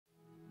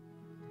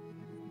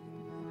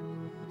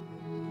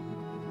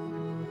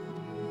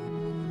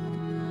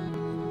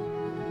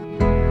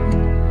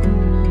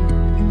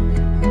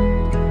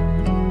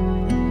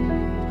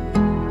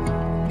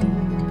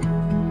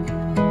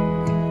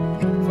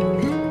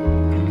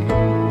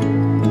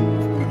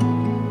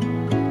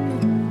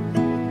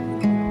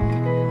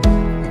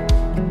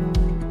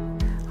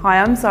Hi,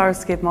 I'm Sarah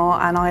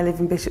Skidmore and I live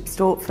in Bishop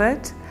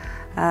Stortford.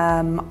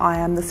 I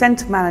am the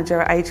Centre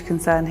Manager at Age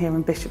Concern here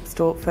in Bishop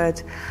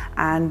Stortford,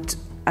 and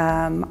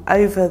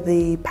over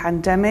the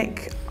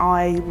pandemic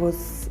I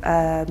was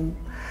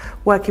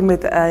working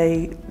with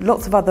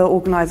lots of other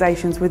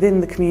organisations within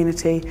the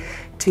community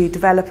to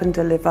develop and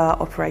deliver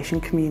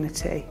Operation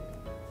Community.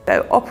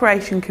 So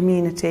Operation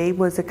Community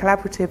was a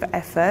collaborative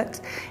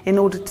effort in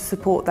order to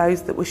support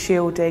those that were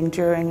shielding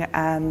during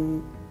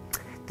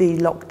the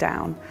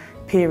lockdown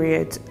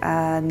period,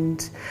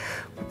 and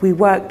we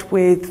worked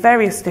with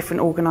various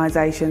different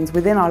organisations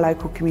within our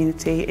local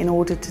community in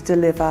order to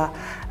deliver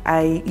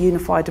a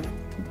unified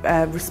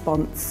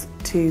response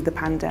to the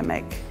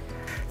pandemic.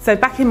 So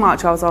back in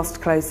March I was asked to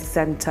close the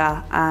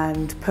centre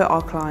and put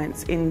our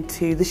clients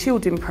into the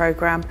shielding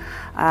programme,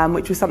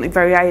 which was something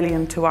very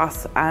alien to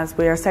us, as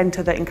we're a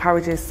centre that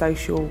encourages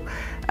social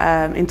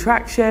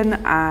interaction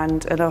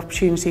and an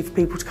opportunity for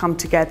people to come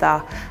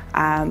together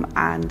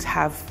and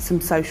have some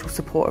social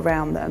support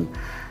around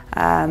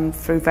them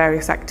through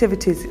various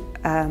activities.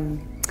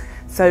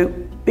 So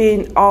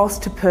being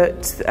asked to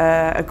put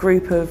a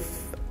group of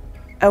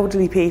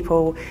elderly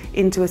people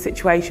into a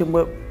situation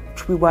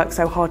which we worked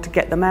so hard to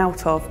get them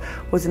out of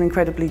was an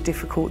incredibly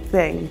difficult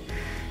thing,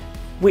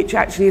 which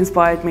actually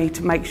inspired me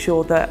to make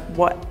sure that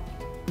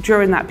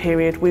during that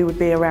period we would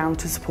be around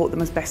to support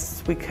them as best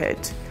as we could.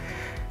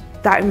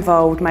 That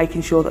involved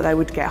making sure that they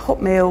would get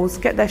hot meals,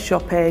 get their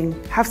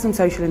shopping, have some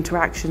social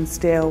interaction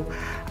still,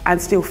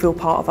 and still feel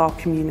part of our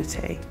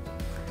community.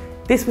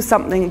 This was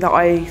something that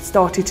I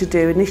started to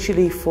do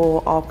initially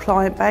for our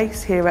client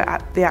base here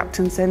at the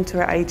Apton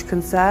Centre at Age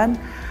Concern.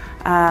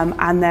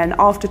 And then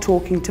after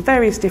talking to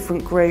various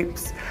different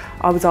groups,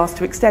 I was asked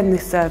to extend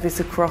this service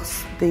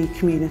across the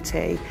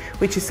community,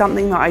 which is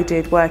something that I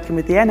did working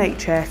with the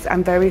NHS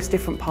and various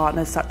different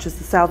partners such as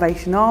the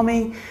Salvation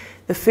Army,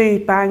 the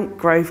Food Bank,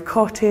 Grove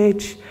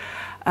Cottage,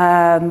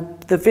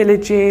 the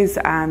villages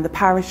and the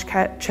parish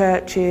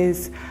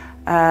churches,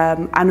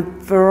 and a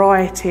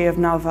variety of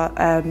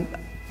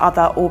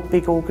other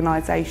big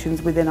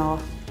organisations within our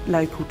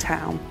local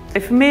town. So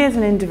for me as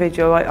an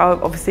individual,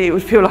 obviously it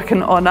would feel like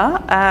an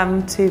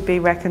honour to be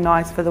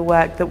recognised for the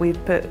work that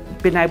we've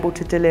been able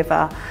to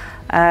deliver,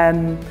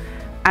 and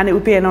it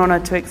would be an honour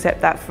to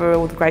accept that for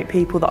all the great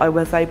people that I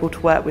was able to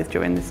work with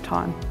during this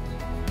time.